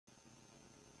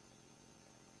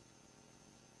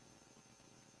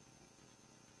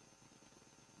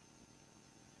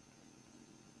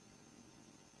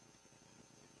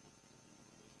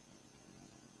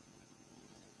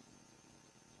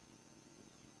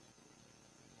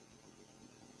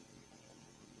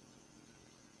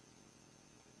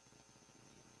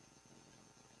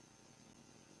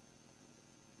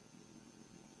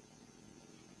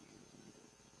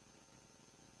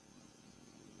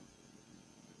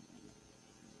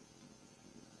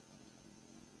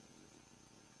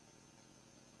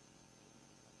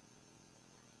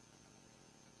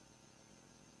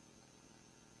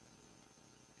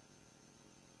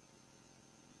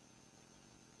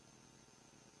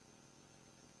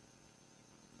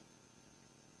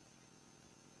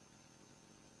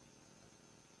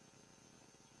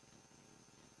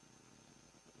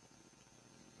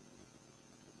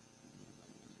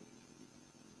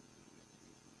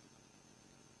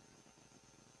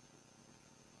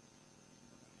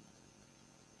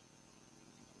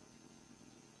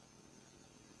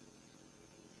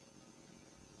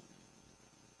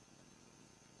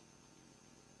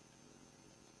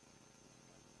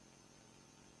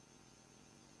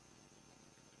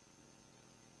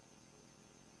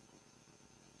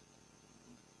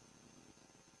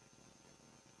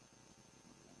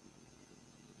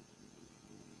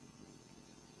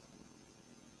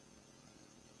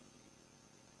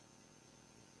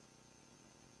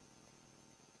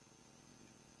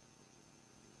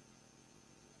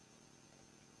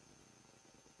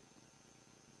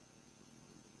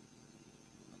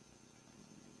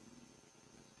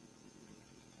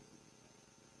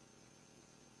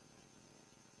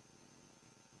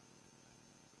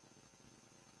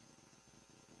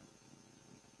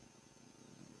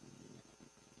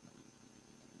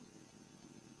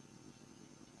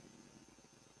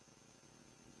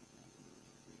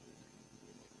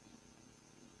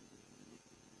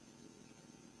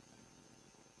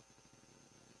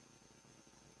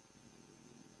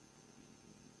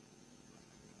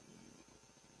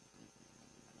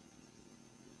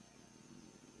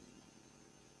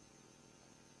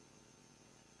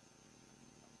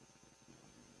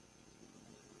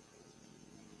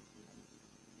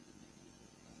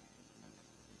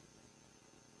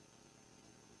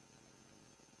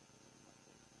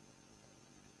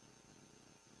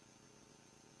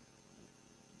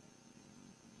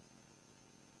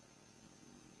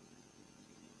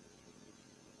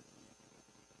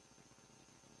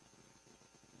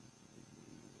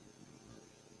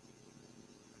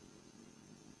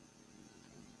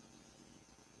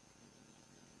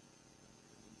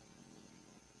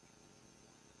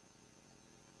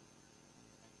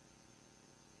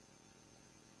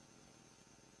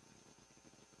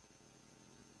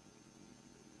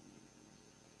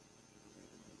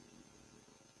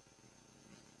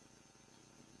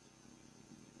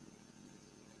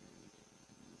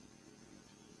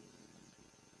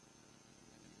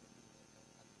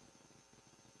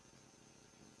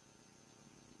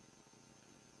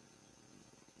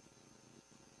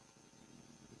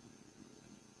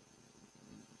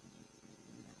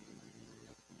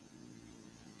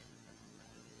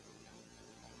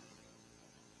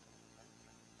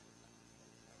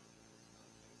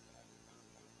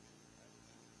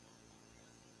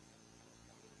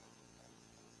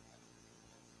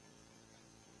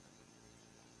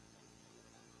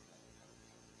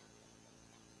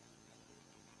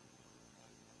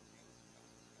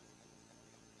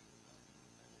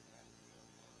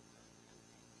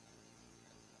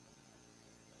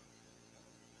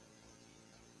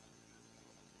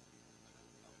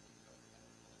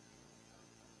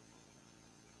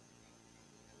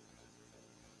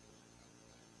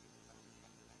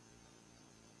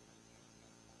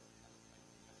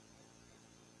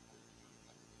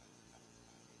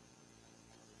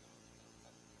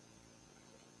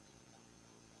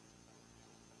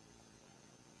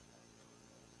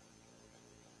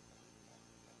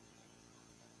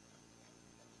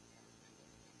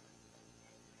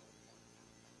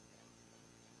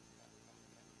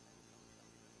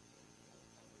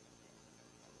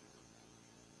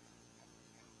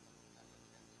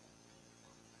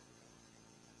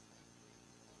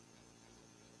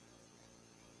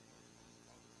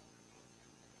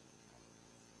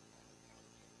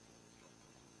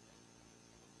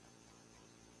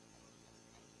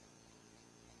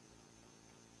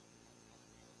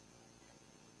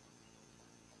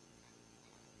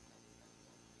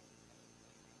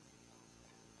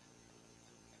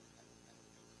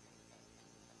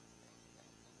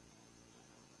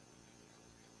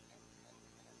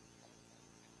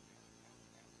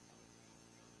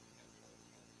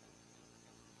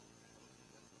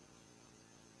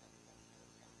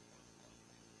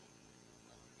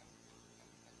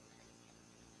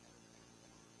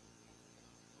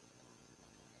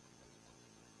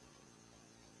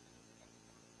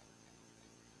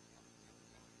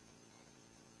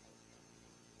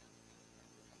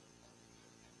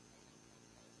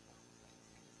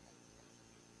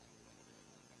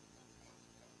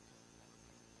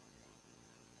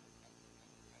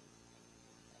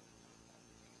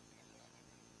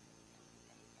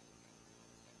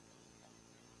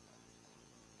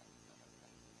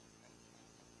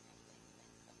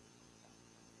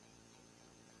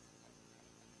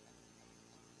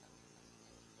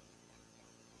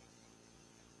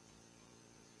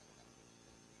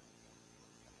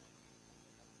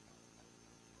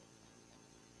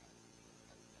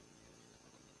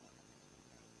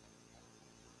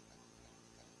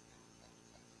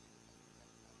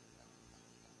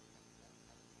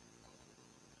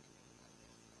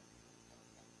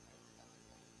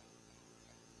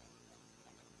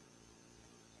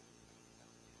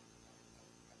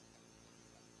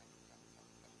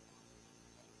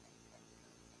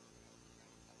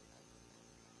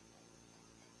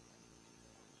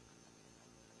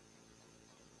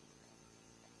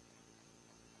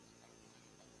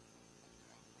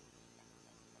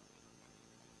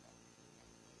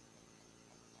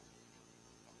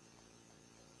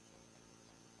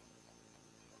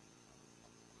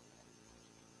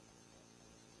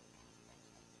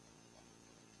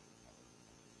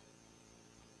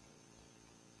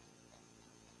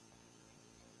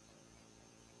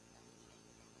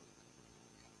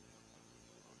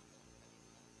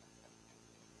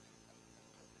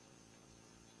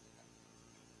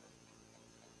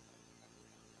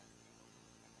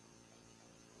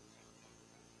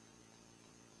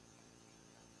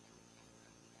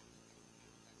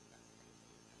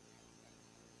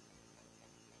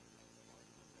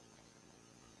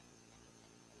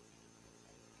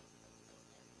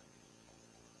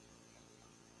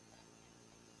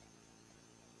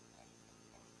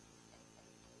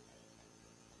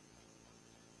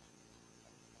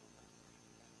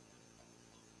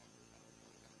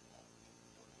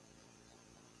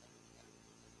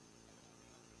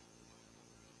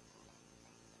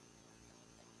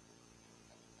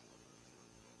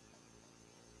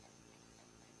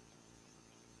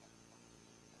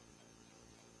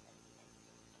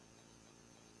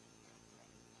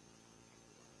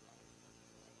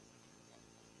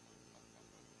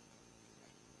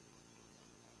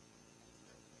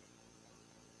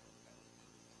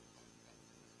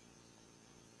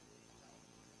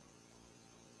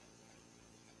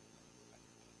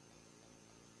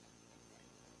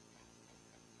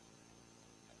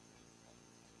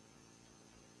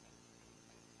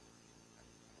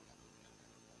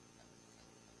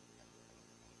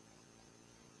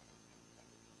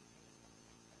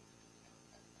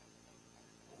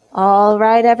All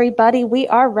right, everybody, we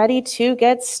are ready to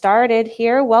get started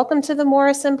here. Welcome to the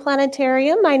Morrison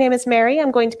Planetarium. My name is Mary. I'm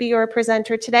going to be your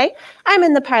presenter today. I'm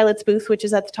in the pilot's booth, which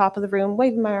is at the top of the room,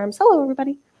 waving my arms. Hello,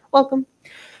 everybody. Welcome.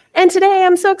 And today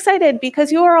I'm so excited because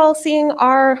you are all seeing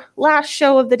our last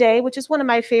show of the day, which is one of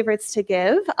my favorites to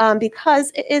give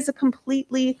because it is a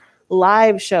completely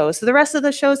live show. So the rest of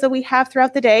the shows that we have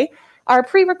throughout the day are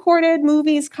pre-recorded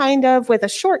movies, kind of with a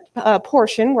short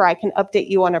portion where I can update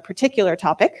you on a particular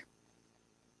topic.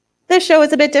 This show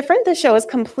is a bit different. This show is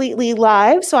completely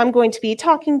live, so I'm going to be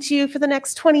talking to you for the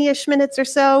next 20-ish minutes or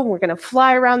so. We're going to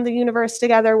fly around the universe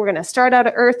together. We're going to start out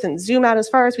at Earth and zoom out as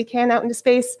far as we can out into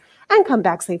space and come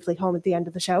back safely home at the end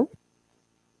of the show.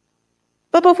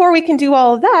 But before we can do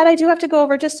all of that, I do have to go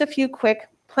over just a few quick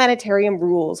planetarium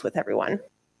rules with everyone.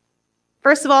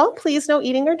 First of all, please no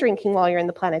eating or drinking while you're in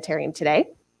the planetarium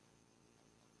today.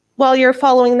 While you're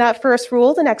following that first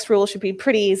rule, the next rule should be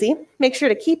pretty easy. Make sure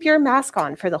to keep your mask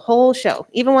on for the whole show.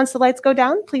 Even once the lights go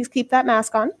down, please keep that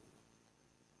mask on.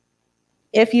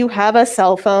 If you have a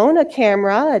cell phone, a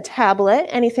camera, a tablet,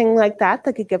 anything like that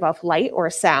that could give off light or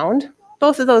sound,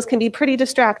 both of those can be pretty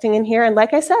distracting in here. And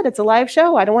like I said, it's a live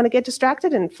show. I don't want to get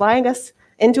distracted and flying us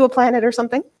into a planet or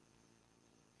something.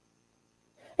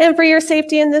 And for your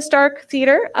safety in this dark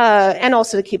theater, and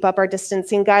also to keep up our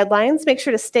distancing guidelines, make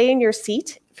sure to stay in your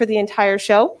seat for the entire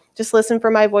show. Just listen for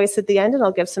my voice at the end and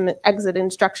I'll give some exit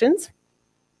instructions.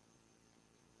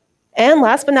 And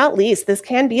last but not least, this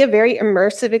can be a very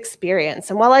immersive experience.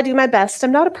 And while I do my best,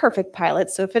 I'm not a perfect pilot.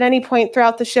 So if at any point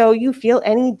throughout the show you feel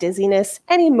any dizziness,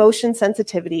 any motion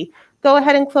sensitivity, go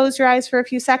ahead and close your eyes for a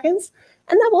few seconds.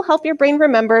 And that will help your brain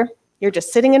remember you're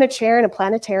just sitting in a chair in a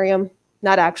planetarium,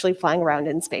 not actually flying around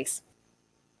in space.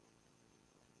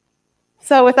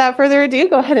 So without further ado,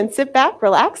 go ahead and sit back,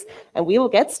 relax, and we will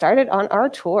get started on our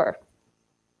tour.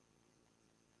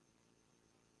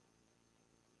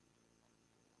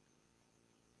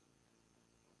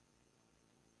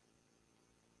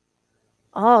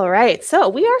 All right, so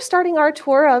we are starting our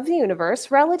tour of the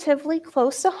universe relatively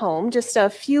close to home, just a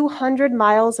few hundred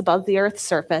miles above the Earth's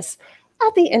surface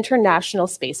at the International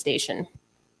Space Station.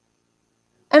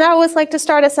 And I always like to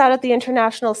start us out at the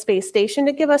International Space Station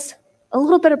to give us a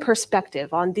little bit of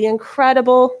perspective on the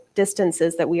incredible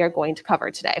distances that we are going to cover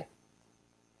today.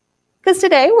 Because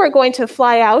today we're going to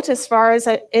fly out as far as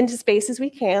into space as we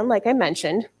can, like I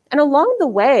mentioned. And along the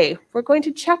way, we're going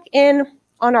to check in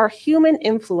on our human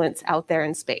influence out there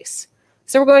in space.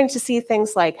 So we're going to see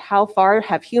things like how far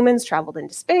have humans traveled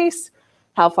into space?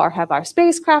 How far have our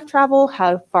spacecraft traveled?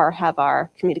 How far have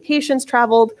our communications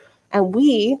traveled? And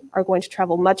we are going to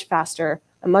travel much faster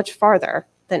and much farther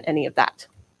than any of that.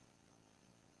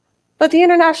 But the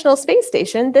International Space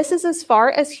Station, this is as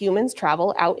far as humans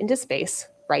travel out into space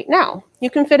right now. You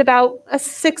can fit about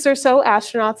 6 or so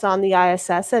astronauts on the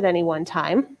ISS at any one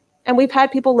time. And we've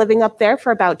had people living up there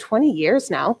for about 20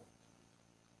 years now.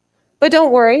 But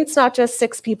don't worry, it's not just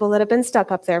 6 people that have been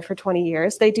stuck up there for 20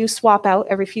 years. They do swap out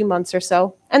every few months or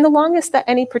so. And the longest that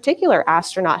any particular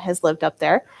astronaut has lived up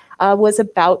there was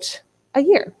about a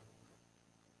year.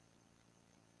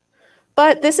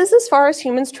 But this is as far as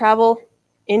humans travel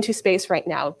into space right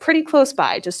now, pretty close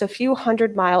by, just a few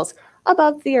hundred miles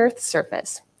above the Earth's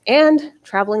surface, and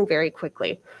traveling very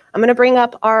quickly. I'm going to bring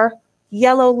up our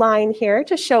yellow line here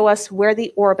to show us where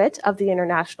the orbit of the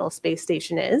International Space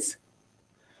Station is.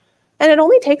 And it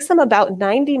only takes them about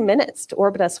 90 minutes to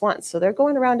orbit us once, so they're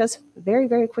going around us very,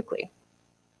 very quickly.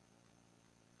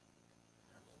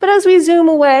 But as we zoom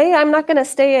away, I'm not going to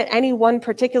stay at any one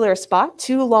particular spot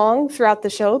too long throughout the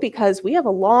show because we have a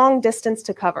long distance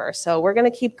to cover. So we're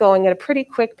going to keep going at a pretty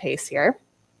quick pace here.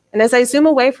 And as I zoom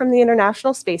away from the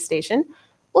International Space Station,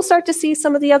 we'll start to see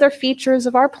some of the other features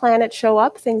of our planet show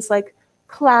up, things like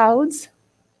clouds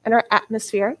and our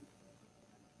atmosphere.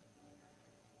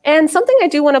 And something I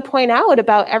do want to point out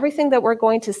about everything that we're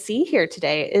going to see here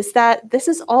today is that this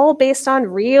is all based on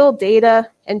real data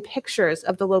and pictures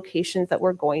of the locations that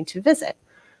we're going to visit.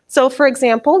 So for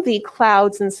example, the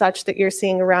clouds and such that you're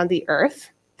seeing around the Earth,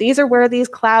 these are where these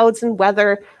clouds and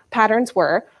weather patterns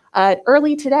were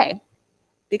early today,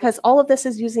 because all of this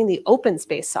is using the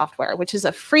OpenSpace software, which is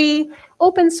a free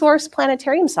open source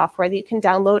planetarium software that you can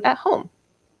download at home.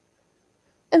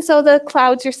 And so the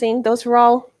clouds you're seeing, those are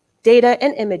all data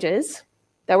and images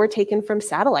that were taken from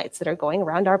satellites that are going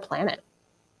around our planet.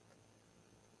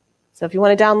 So if you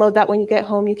want to download that when you get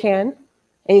home, you can.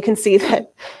 And you can see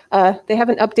that they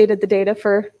haven't updated the data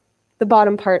for the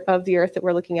bottom part of the Earth that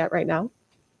we're looking at right now.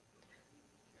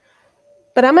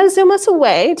 But I'm going to zoom us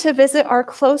away to visit our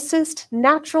closest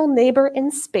natural neighbor in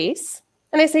space.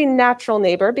 And I say natural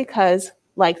neighbor because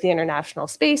like the International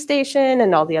Space Station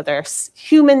and all the other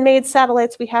human-made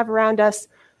satellites we have around us.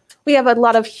 We have a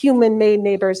lot of human-made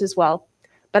neighbors as well.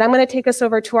 But I'm going to take us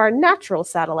over to our natural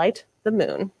satellite, the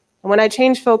moon. And when I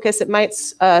change focus, it might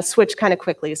switch kind of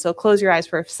quickly. So close your eyes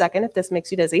for a second if this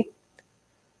makes you dizzy.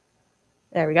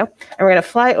 There we go. And we're going to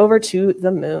fly over to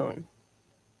the moon.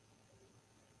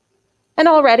 And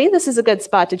already, this is a good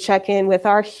spot to check in with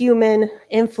our human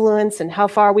influence and how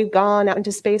far we've gone out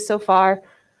into space so far,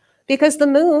 because the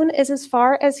moon is as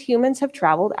far as humans have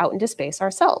traveled out into space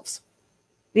ourselves.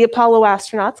 The Apollo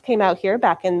astronauts came out here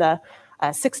back in the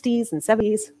 60s and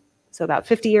 70s, so about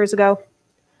 50 years ago.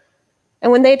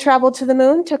 And when they traveled to the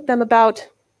moon, it took them about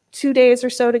 2 days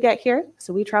or so to get here,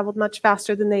 so we traveled much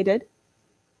faster than they did.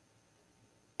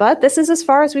 But this is as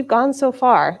far as we've gone so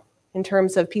far in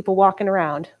terms of people walking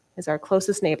around as our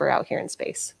closest neighbor out here in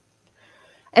space.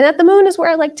 And at the moon is where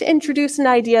I like to introduce an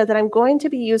idea that I'm going to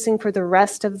be using for the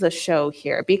rest of the show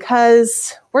here,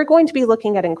 because we're going to be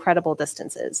looking at incredible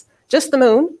distances. Just the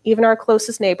moon, even our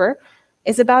closest neighbor,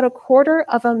 is about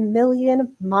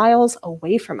 250,000 miles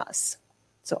away from us.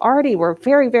 So already we're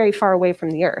very, very far away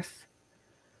from the Earth.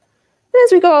 And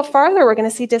as we go out farther, we're going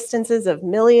to see distances of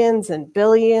millions and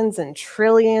billions and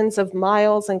trillions of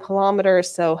miles and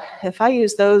kilometers. So if I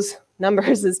use those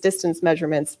numbers as distance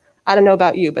measurements, I don't know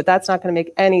about you, but that's not going to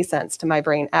make any sense to my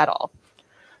brain at all.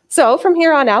 So from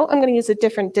here on out, I'm going to use a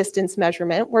different distance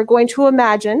measurement. We're going to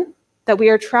imagine that we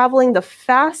are traveling the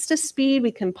fastest speed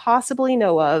we can possibly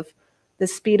know of, the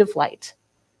speed of light.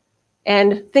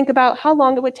 And think about how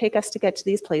long it would take us to get to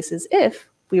these places if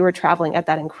we were traveling at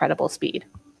that incredible speed.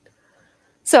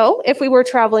 So if we were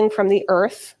traveling from the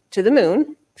Earth to the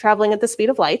moon, traveling at the speed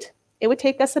of light, it would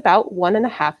take us about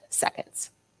 1.5 seconds.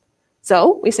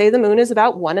 So we say the moon is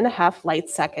about 1.5 light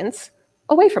seconds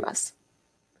away from us.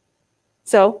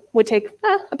 So it would take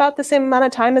about the same amount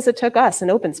of time as it took us in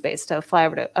OpenSpace to fly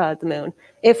over to the moon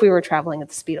if we were traveling at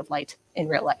the speed of light in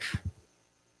real life.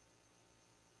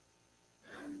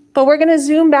 But we're going to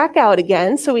zoom back out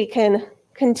again so we can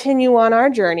continue on our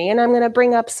journey. And I'm going to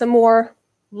bring up some more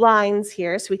lines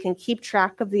here so we can keep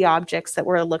track of the objects that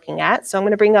we're looking at. So I'm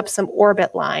going to bring up some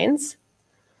orbit lines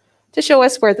to show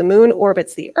us where the moon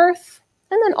orbits the Earth,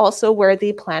 and then also where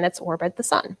the planets orbit the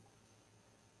sun.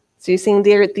 So you're seeing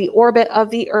the orbit of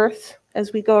the Earth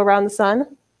as we go around the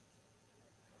sun,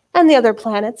 and the other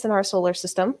planets in our solar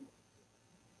system.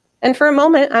 And for a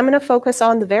moment, I'm going to focus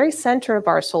on the very center of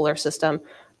our solar system,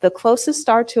 the closest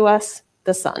star to us,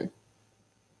 the sun.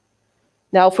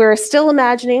 Now, if we're still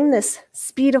imagining this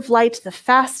speed of light, the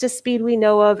fastest speed we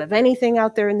know of anything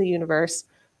out there in the universe,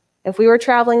 if we were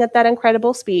traveling at that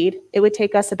incredible speed, it would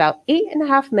take us about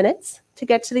 8.5 minutes to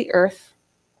get to the Earth,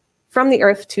 from the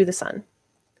Earth to the sun.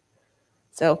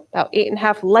 So about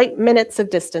 8.5 light minutes of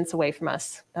distance away from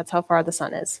us. That's how far the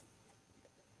sun is.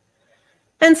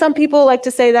 And some people like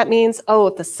to say that means, oh,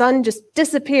 if the sun just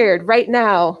disappeared right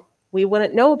now, we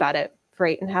wouldn't know about it for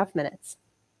 8.5 minutes.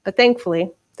 But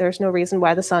thankfully, there's no reason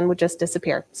why the sun would just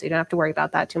disappear, so you don't have to worry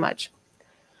about that too much.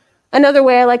 Another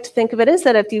way I like to think of it is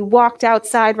that if you walked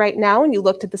outside right now and you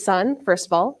looked at the sun, first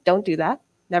of all, don't do that.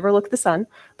 Never look at the sun.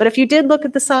 But if you did look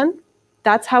at the sun,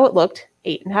 that's how it looked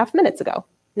 8.5 minutes ago,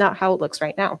 not how it looks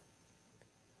right now.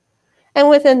 And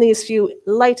within these few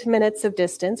light minutes of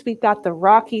distance, we've got the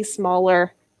rocky,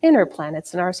 smaller inner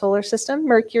planets in our solar system: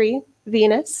 Mercury,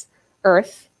 Venus,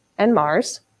 Earth, and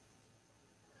Mars.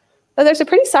 But there's a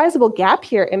pretty sizable gap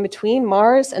here in between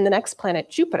Mars and the next planet,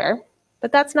 Jupiter.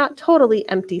 But that's not totally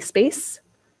empty space.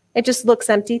 It just looks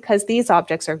empty because these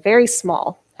objects are very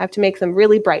small. I have to make them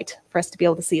really bright for us to be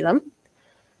able to see them.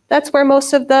 That's where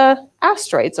most of the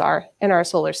asteroids are in our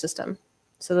solar system.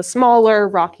 So the smaller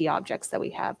rocky objects that we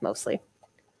have mostly.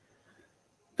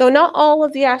 Though not all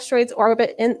of the asteroids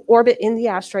orbit in the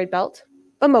asteroid belt,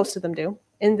 but most of them do,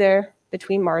 in there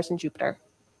between Mars and Jupiter.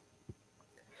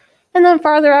 And then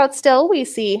farther out still, we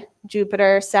see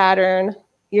Jupiter, Saturn,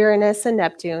 Uranus, and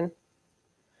Neptune.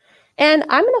 And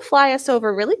I'm going to fly us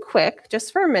over really quick,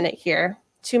 just for a minute here,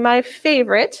 to my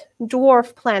favorite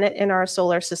dwarf planet in our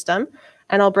solar system.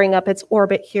 And I'll bring up its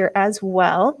orbit here as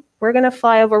well. We're going to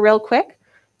fly over real quick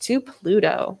to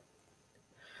Pluto.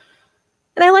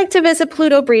 And I like to visit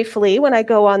Pluto briefly when I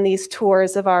go on these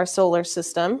tours of our solar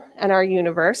system and our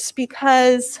universe,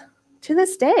 because to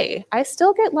this day, I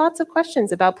still get lots of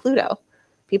questions about Pluto.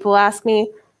 People ask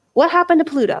me, what happened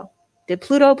to Pluto? Did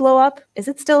Pluto blow up? Is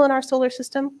it still in our solar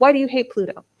system? Why do you hate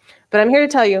Pluto? But I'm here to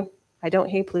tell you, I don't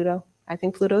hate Pluto. I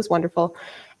think Pluto is wonderful.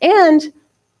 And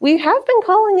we have been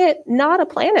calling it not a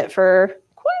planet for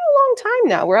quite a long time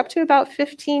now. We're up to about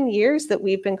 15 years that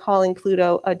we've been calling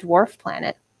Pluto a dwarf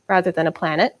planet rather than a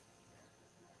planet.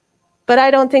 But I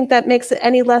don't think that makes it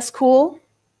any less cool.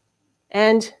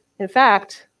 And in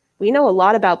fact, we know a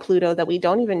lot about Pluto that we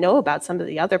don't even know about some of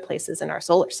the other places in our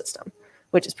solar system,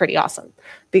 which is pretty awesome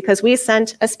because we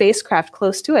sent a spacecraft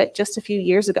close to it just a few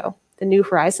years ago, the New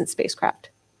Horizons spacecraft.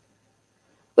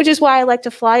 Which is why I like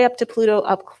to fly up to Pluto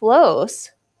up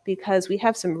close, because we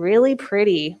have some really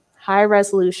pretty high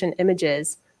resolution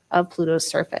images of Pluto's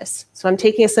surface. So I'm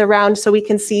taking us around so we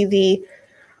can see the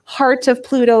heart of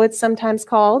Pluto, it's sometimes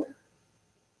called.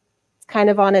 It's kind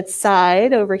of on its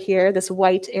side over here. This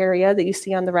white area that you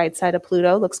see on the right side of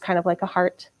Pluto looks kind of like a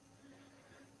heart.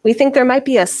 We think there might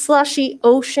be a slushy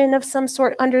ocean of some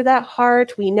sort under that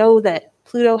heart. We know that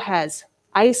Pluto has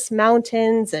ice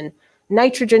mountains and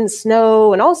nitrogen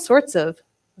snow and all sorts of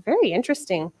very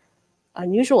interesting,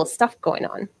 unusual stuff going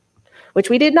on, which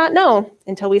we did not know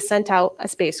until we sent out a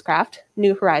spacecraft,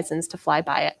 New Horizons, to fly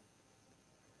by it.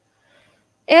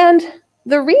 And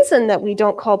the reason that we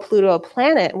don't call Pluto a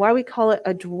planet, why we call it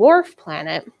a dwarf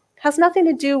planet, has nothing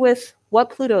to do with what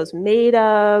Pluto is made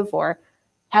of or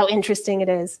how interesting it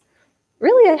is.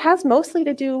 Really, it has mostly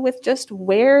to do with just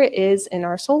where it is in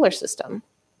our solar system.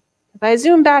 If I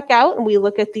zoom back out and we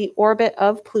look at the orbit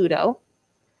of Pluto,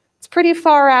 it's pretty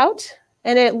far out,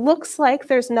 and it looks like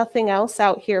there's nothing else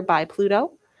out here by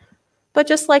Pluto. But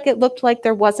just like it looked like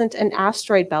there wasn't an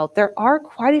asteroid belt, there are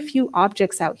quite a few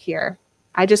objects out here.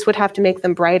 I just would have to make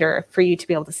them brighter for you to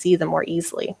be able to see them more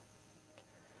easily.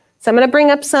 So I'm going to bring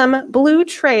up some blue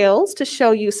trails to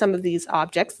show you some of these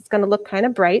objects. It's going to look kind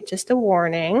of bright, just a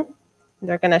warning.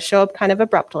 They're going to show up kind of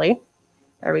abruptly.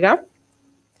 There we go.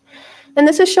 And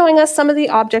this is showing us some of the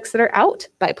objects that are out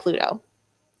by Pluto.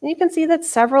 And you can see that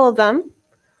several of them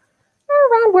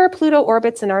are around where Pluto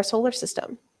orbits in our solar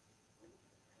system.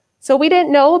 So we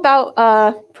didn't know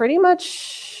about pretty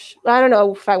much, I don't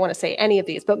know if I want to say any of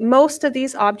these, but most of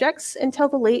these objects until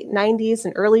the late 90s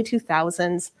and early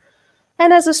 2000s.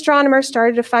 And as astronomers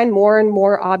started to find more and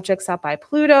more objects out by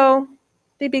Pluto,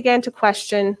 they began to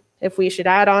question if we should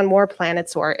add on more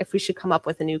planets or if we should come up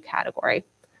with a new category.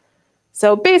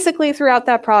 So basically, throughout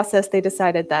that process, they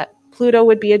decided that Pluto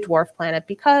would be a dwarf planet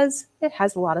because it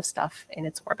has a lot of stuff in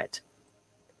its orbit.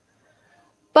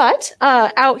 But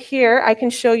out here, I can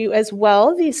show you as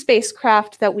well the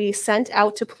spacecraft that we sent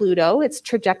out to Pluto, its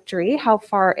trajectory, how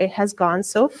far it has gone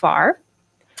so far,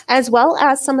 as well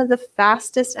as some of the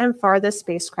fastest and farthest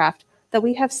spacecraft that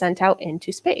we have sent out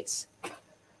into space.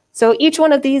 So each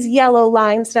one of these yellow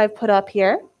lines that I've put up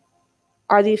here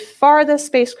are the farthest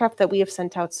spacecraft that we have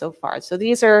sent out so far. So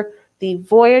these are the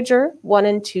Voyager 1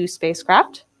 and 2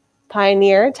 spacecraft,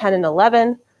 Pioneer 10 and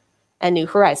 11, and New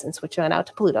Horizons, which went out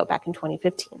to Pluto back in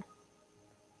 2015.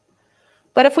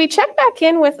 But if we check back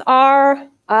in with our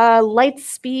light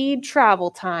speed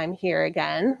travel time here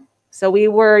again, so we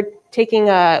were taking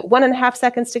 1.5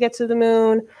 seconds to get to the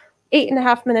moon,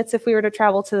 8.5 minutes if we were to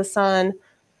travel to the sun.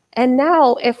 And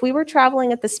now, if we were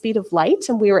traveling at the speed of light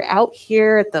and we were out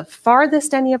here at the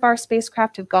farthest any of our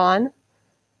spacecraft have gone,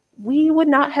 we would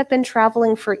not have been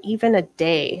traveling for even a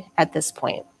day at this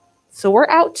point. So we're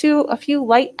out to a few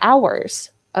light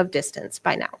hours of distance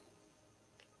by now.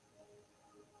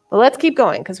 But let's keep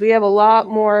going because we have a lot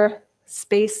more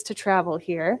space to travel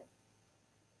here.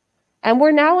 And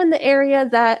we're now in the area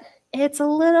that it's a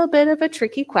little bit of a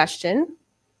tricky question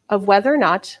of whether or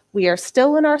not we are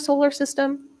still in our solar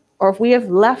system or if we have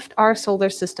left our solar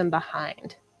system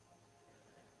behind.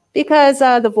 Because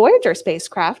the Voyager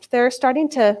spacecraft, they're starting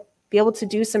to be able to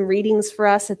do some readings for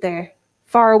us at their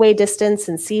faraway distance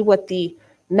and see what the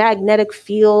magnetic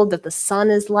field of the sun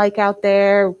is like out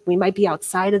there. We might be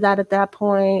outside of that at that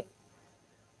point.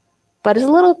 But it's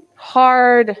a little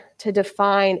hard to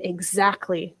define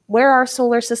exactly where our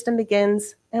solar system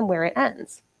begins and where it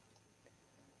ends.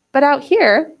 But out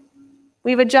here,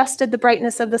 we've adjusted the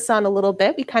brightness of the sun a little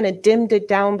bit. We kind of dimmed it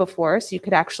down before so you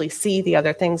could actually see the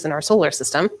other things in our solar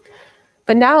system.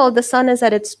 But now the sun is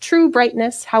at its true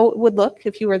brightness, how it would look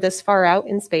if you were this far out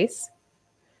in space.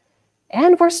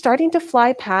 And we're starting to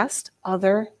fly past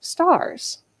other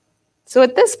stars. So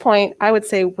at this point, I would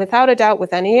say without a doubt,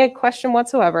 with any question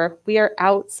whatsoever, we are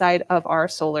outside of our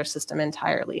solar system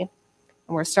entirely. And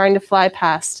we're starting to fly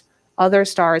past other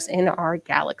stars in our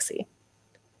galaxy.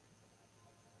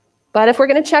 But if we're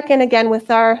going to check in again with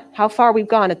how far we've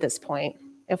gone at this point,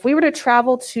 if we were to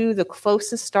travel to the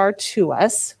closest star to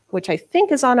us, which I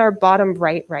think is on our bottom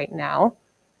right now,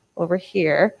 over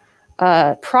here,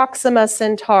 Proxima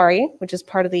Centauri, which is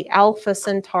part of the Alpha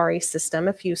Centauri system,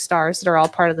 a few stars that are all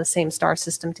part of the same star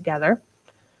system together.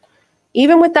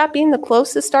 Even with that being the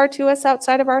closest star to us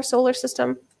outside of our solar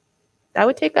system, that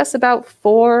would take us about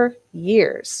 4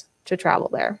 years to travel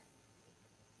there.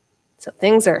 So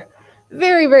things are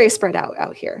Very, very spread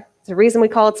out here. There's a reason we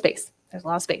call it space. There's a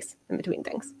lot of space in between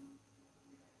things.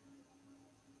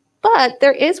 But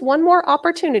there is one more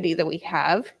opportunity that we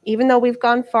have, even though we've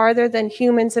gone farther than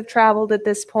humans have traveled at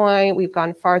this point, we've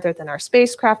gone farther than our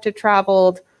spacecraft have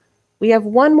traveled. We have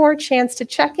one more chance to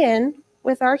check in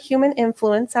with our human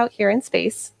influence out here in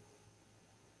space.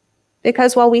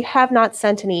 Because while we have not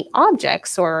sent any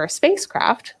objects or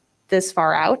spacecraft this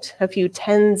far out, a few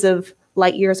tens of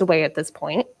light years away at this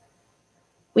point,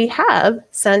 we have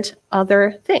sent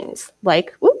other things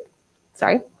like,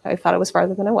 sorry, I thought it was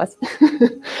farther than I was,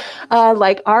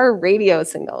 like our radio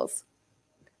signals.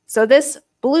 So this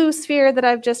blue sphere that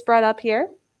I've just brought up here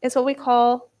is what we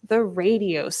call the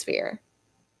radiosphere.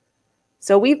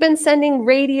 So we've been sending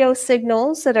radio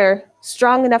signals that are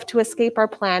strong enough to escape our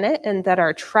planet and that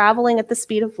are traveling at the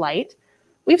speed of light.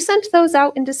 We've sent those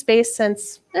out into space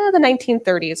since the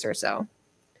 1930s or so.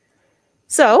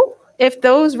 So if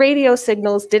those radio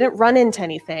signals didn't run into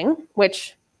anything,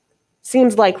 which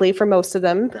seems likely for most of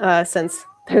them since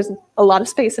there's a lot of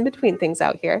space in between things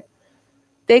out here,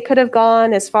 they could have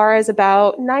gone as far as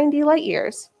about 90 light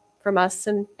years from us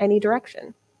in any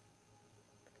direction.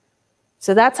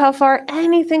 So that's how far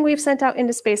anything we've sent out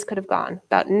into space could have gone,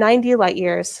 about 90 light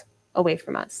years away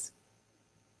from us.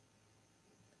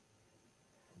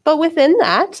 But within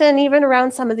that, and even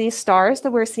around some of these stars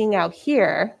that we're seeing out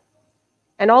here,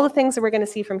 and all the things that we're going to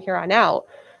see from here on out,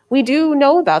 we do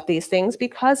know about these things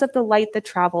because of the light that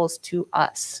travels to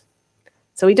us.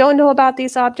 So we don't know about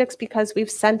these objects because we've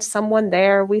sent someone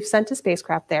there, we've sent a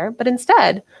spacecraft there, but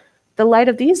instead, the light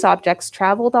of these objects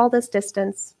traveled all this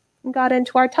distance and got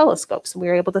into our telescopes, and we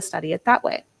were able to study it that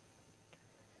way.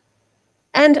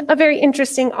 And a very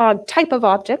interesting type of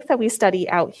object that we study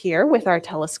out here with our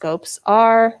telescopes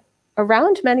are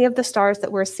around many of the stars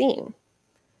that we're seeing.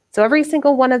 So every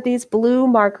single one of these blue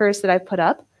markers that I've put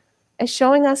up is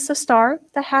showing us a star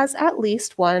that has at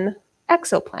least one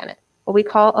exoplanet, what we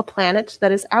call a planet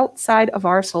that is outside of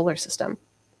our solar system.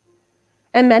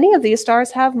 And many of these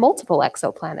stars have multiple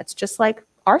exoplanets, just like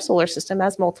our solar system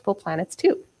has multiple planets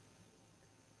too.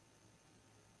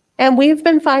 And we've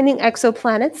been finding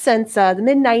exoplanets since the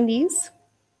mid-90s,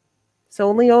 so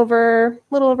only a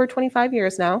little over 25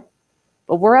 years now.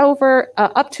 But we're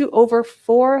up to over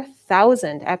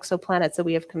 4,000 exoplanets that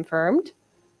we have confirmed.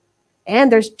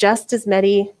 And there's just as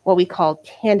many what we call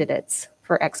candidates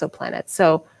for exoplanets.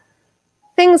 So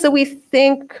things that we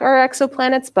think are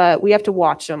exoplanets, but we have to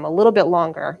watch them a little bit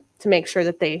longer to make sure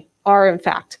that they are, in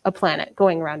fact, a planet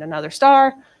going around another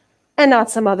star and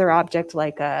not some other object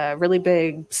like a really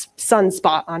big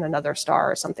sunspot on another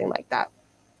star or something like that.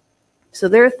 So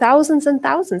there are thousands and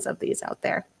thousands of these out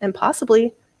there, and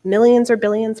possibly millions or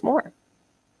billions more.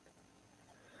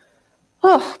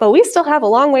 Oh, but we still have a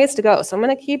long ways to go, so I'm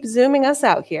going to keep zooming us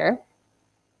out here.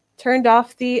 Turned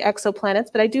off the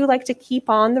exoplanets, but I do like to keep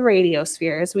on the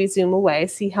radiosphere as we zoom away,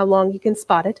 see how long you can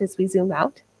spot it as we zoom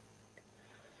out.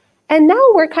 And now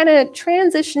we're kind of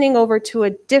transitioning over to a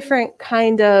different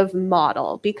kind of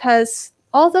model, because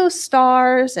all those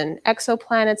stars and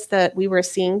exoplanets that we were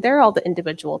seeing there, all the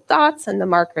individual dots and the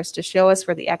markers to show us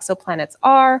where the exoplanets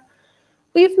are,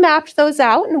 we've mapped those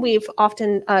out, and we've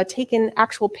often taken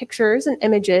actual pictures and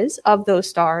images of those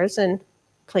stars and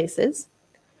places.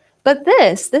 But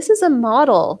this is a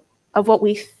model of what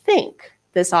we think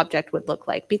this object would look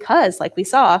like, because like we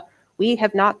saw, we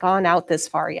have not gone out this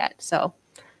far yet. So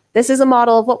this is a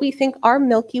model of what we think our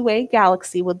Milky Way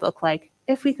galaxy would look like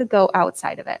if we could go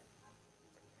outside of it.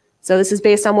 So this is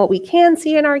based on what we can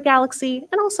see in our galaxy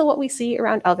and also what we see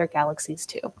around other galaxies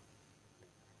too.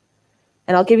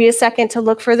 And I'll give you a second to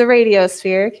look for the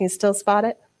radiosphere. Can you still spot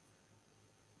it?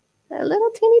 A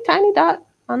little teeny tiny dot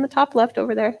on the top left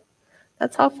over there.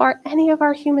 That's how far any of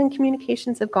our human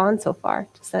communications have gone so far,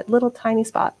 just that little tiny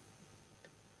spot.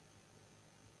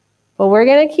 But we're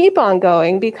going to keep on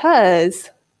going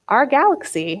because our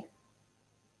galaxy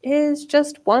is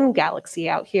just one galaxy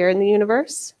out here in the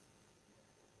universe.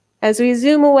 As we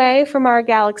zoom away from our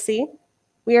galaxy,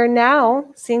 we are now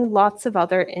seeing lots of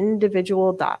other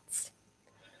individual dots.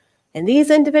 And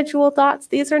these individual dots,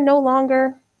 these are no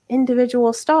longer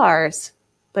individual stars,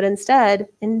 but instead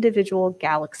individual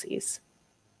galaxies.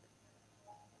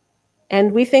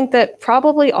 And we think that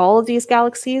probably all of these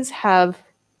galaxies have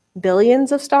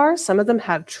billions of stars. Some of them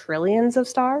have trillions of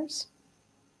stars.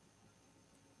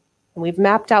 And we've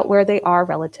mapped out where they are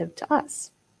relative to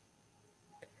us.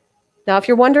 Now, if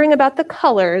you're wondering about the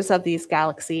colors of these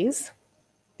galaxies,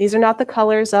 these are not the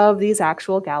colors of these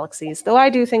actual galaxies, though I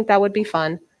do think that would be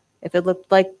fun if it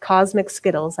looked like cosmic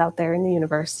Skittles out there in the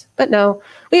universe. But no,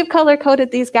 we have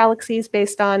color-coded these galaxies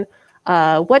based on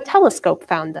what telescope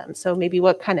found them. So maybe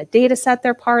what kind of data set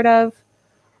they're part of,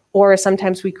 or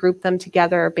sometimes we group them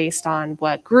together based on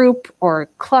what group or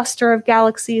cluster of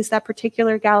galaxies that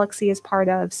particular galaxy is part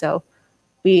of. So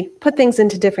we put things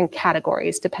into different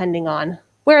categories depending on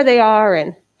where they are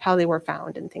and how they were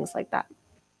found and things like that.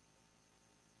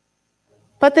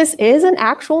 But this is an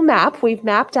actual map. We've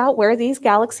mapped out where these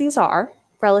galaxies are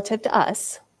relative to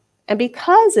us. And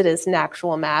because it is an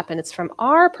actual map and it's from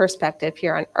our perspective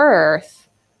here on Earth,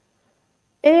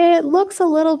 it looks a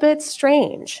little bit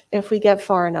strange if we get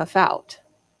far enough out.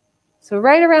 So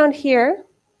right around here,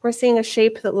 we're seeing a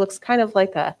shape that looks kind of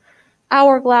like a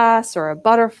hourglass or a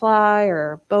butterfly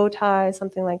or a bow tie,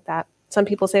 something like that. Some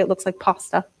people say it looks like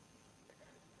pasta.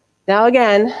 Now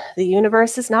again, the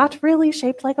universe is not really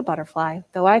shaped like a butterfly,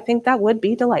 though I think that would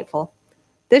be delightful.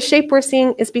 This shape we're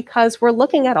seeing is because we're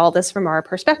looking at all this from our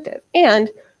perspective, and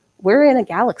we're in a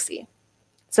galaxy.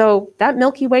 So that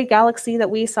Milky Way galaxy that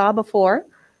we saw before,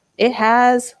 it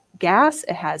has gas,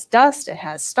 it has dust, it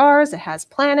has stars, it has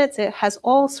planets, it has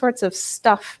all sorts of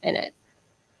stuff in it.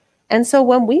 And so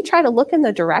when we try to look in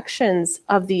the directions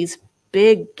of these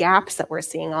big gaps that we're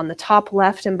seeing on the top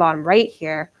left and bottom right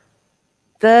here,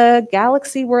 the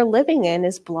galaxy we're living in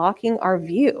is blocking our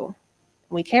view.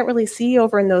 We can't really see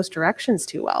over in those directions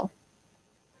too well.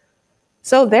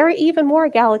 So there are even more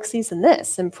galaxies than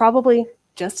this, and probably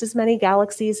just as many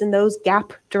galaxies in those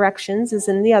gap directions as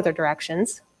in the other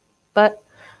directions. But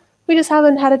we just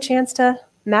haven't had a chance to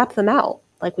map them out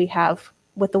like we have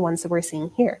with the ones that we're seeing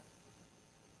here.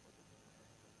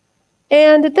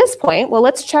 And at this point, well,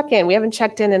 let's check in. We haven't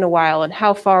checked in a while on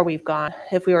how far we've gone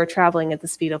if we were traveling at the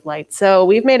speed of light. So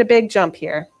we've made a big jump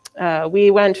here.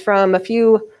 We went from a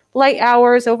few light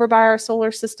hours over by our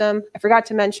solar system. I forgot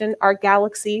to mention our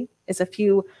galaxy is a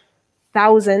few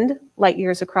thousand light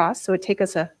years across. So it takes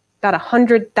us about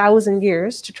 100,000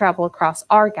 years to travel across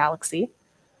our galaxy.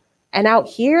 And out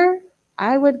here,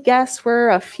 I would guess we're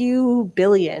a few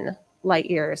billion light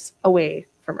years away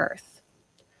from Earth.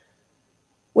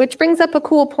 Which brings up a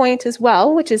cool point as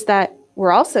well, which is that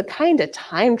we're also kind of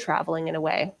time traveling in a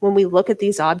way when we look at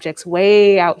these objects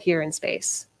way out here in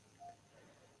space.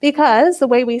 Because the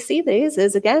way we see these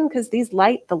is, again, because the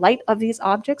light of these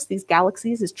objects, these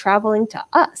galaxies, is traveling to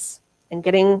us and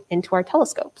getting into our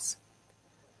telescopes.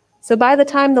 So by the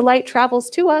time the light travels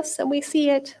to us and we see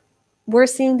it, we're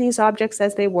seeing these objects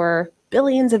as they were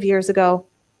billions of years ago,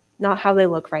 not how they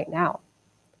look right now.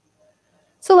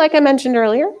 So like I mentioned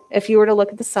earlier, if you were to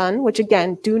look at the sun, which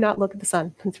again, do not look at the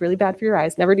sun. It's really bad for your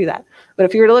eyes. Never do that. But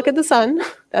if you were to look at the sun,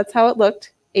 that's how it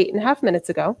looked 8.5 minutes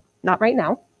ago, not right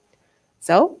now.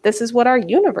 So this is what our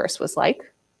universe was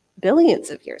like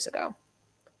billions of years ago.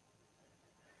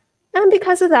 And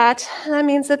because of that, that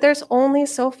means that there's only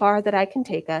so far that I can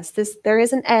take us. There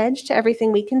is an edge to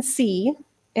everything we can see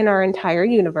in our entire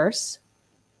universe.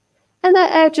 And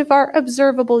that edge of our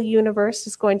observable universe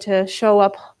is going to show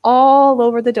up all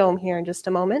over the dome here in just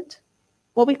a moment,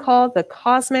 what we call the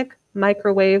cosmic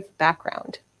microwave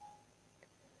background.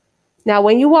 Now,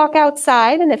 when you walk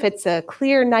outside, and if it's a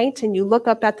clear night and you look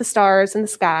up at the stars in the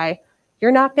sky,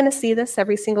 you're not going to see this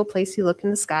every single place you look in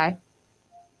the sky.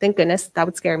 Thank goodness, that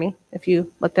would scare me if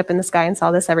you looked up in the sky and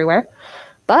saw this everywhere.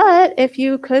 But if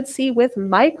you could see with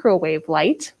microwave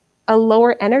light, a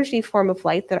lower energy form of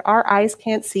light that our eyes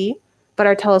can't see, but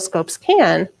our telescopes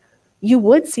can, you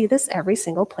would see this every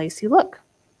single place you look.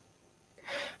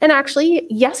 And actually,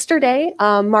 yesterday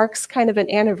marks kind of an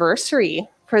anniversary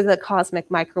for the cosmic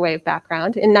microwave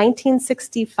background. In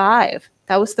 1965,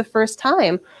 that was the first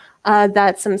time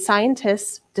that some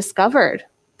scientists discovered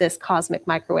this cosmic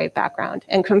microwave background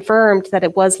and confirmed that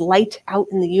it was light out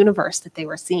in the universe that they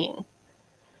were seeing.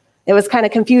 It was kind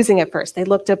of confusing at first. They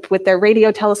looked up with their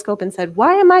radio telescope and said,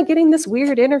 why am I getting this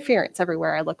weird interference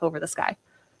everywhere I look over the sky?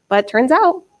 But it turns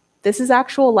out this is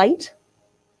actual light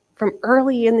from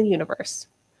early in the universe.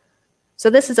 So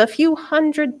this is a few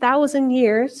 100,000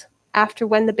 years after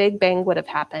when the Big Bang would have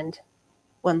happened,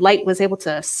 when light was able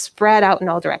to spread out in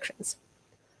all directions.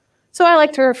 So I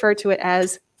like to refer to it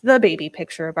as the baby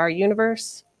picture of our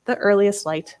universe, the earliest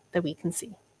light that we can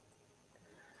see.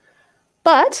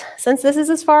 But since this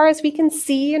is as far as we can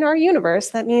see in our universe,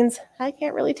 that means I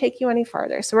can't really take you any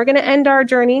farther. So we're going to end our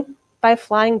journey by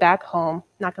flying back home. I'm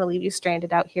not going to leave you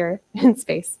stranded out here in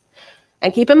space.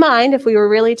 And keep in mind, if we were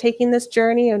really taking this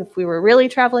journey and if we were really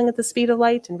traveling at the speed of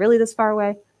light and really this far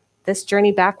away, this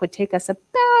journey back would take us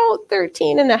about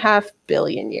 13.5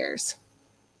 billion years.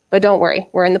 But don't worry,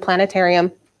 we're in the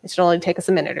planetarium. It should only take us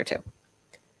a minute or two.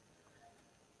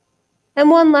 And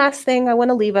one last thing I want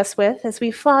to leave us with as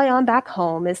we fly on back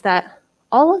home is that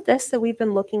all of this that we've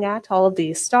been looking at, all of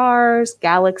these stars,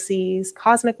 galaxies,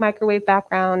 cosmic microwave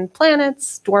background,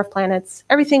 planets, dwarf planets,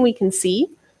 everything we can see,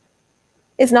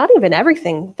 is not even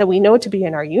everything that we know to be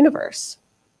in our universe.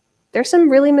 There's some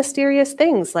really mysterious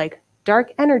things like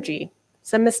dark energy,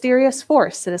 some mysterious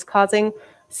force that is causing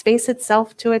space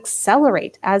itself to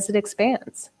accelerate as it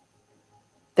expands.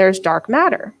 There's dark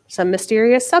matter, some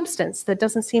mysterious substance that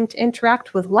doesn't seem to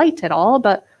interact with light at all,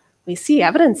 but we see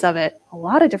evidence of it a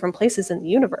lot of different places in the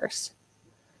universe.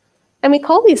 And we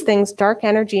call these things dark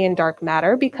energy and dark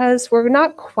matter because we're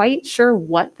not quite sure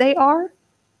what they are,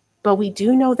 but we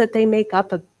do know that they make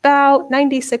up about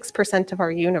 96% of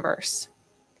our universe.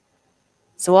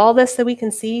 So all this that we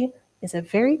can see is a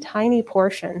very tiny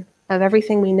portion of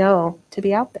everything we know to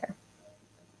be out there.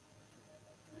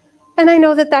 And I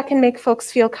know that that can make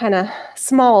folks feel kind of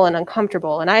small and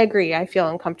uncomfortable. And I agree, I feel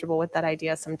uncomfortable with that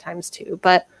idea sometimes too.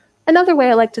 But another way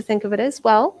I like to think of it is,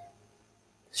 well,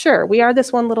 sure, we are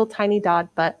this one little tiny dot,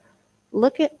 but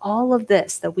look at all of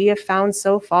this that we have found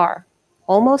so far,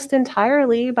 almost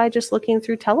entirely by just looking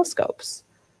through telescopes.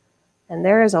 And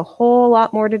there is a whole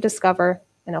lot more to discover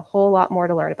and a whole lot more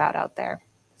to learn about out there.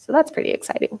 So that's pretty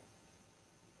exciting.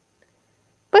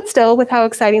 But still, with how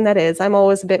exciting that is, I'm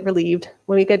always a bit relieved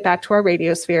when we get back to our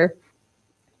radiosphere,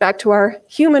 back to our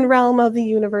human realm of the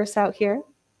universe out here.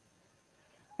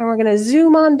 And we're going to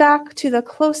zoom on back to the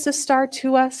closest star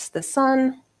to us, the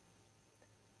sun.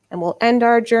 And we'll end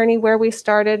our journey where we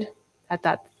started, at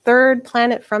that third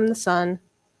planet from the sun,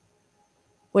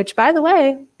 which, by the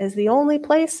way, is the only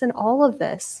place in all of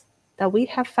this that we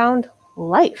have found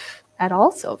life at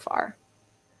all so far,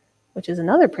 which is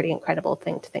another pretty incredible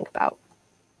thing to think about.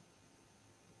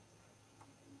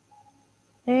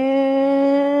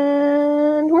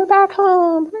 And we're back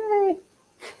home. Hooray.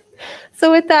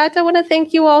 So with that, I want to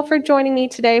thank you all for joining me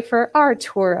today for our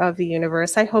tour of the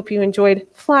universe. I hope you enjoyed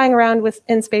flying around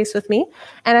in space with me,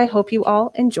 and I hope you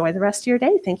all enjoy the rest of your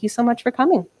day. Thank you so much for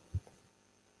coming.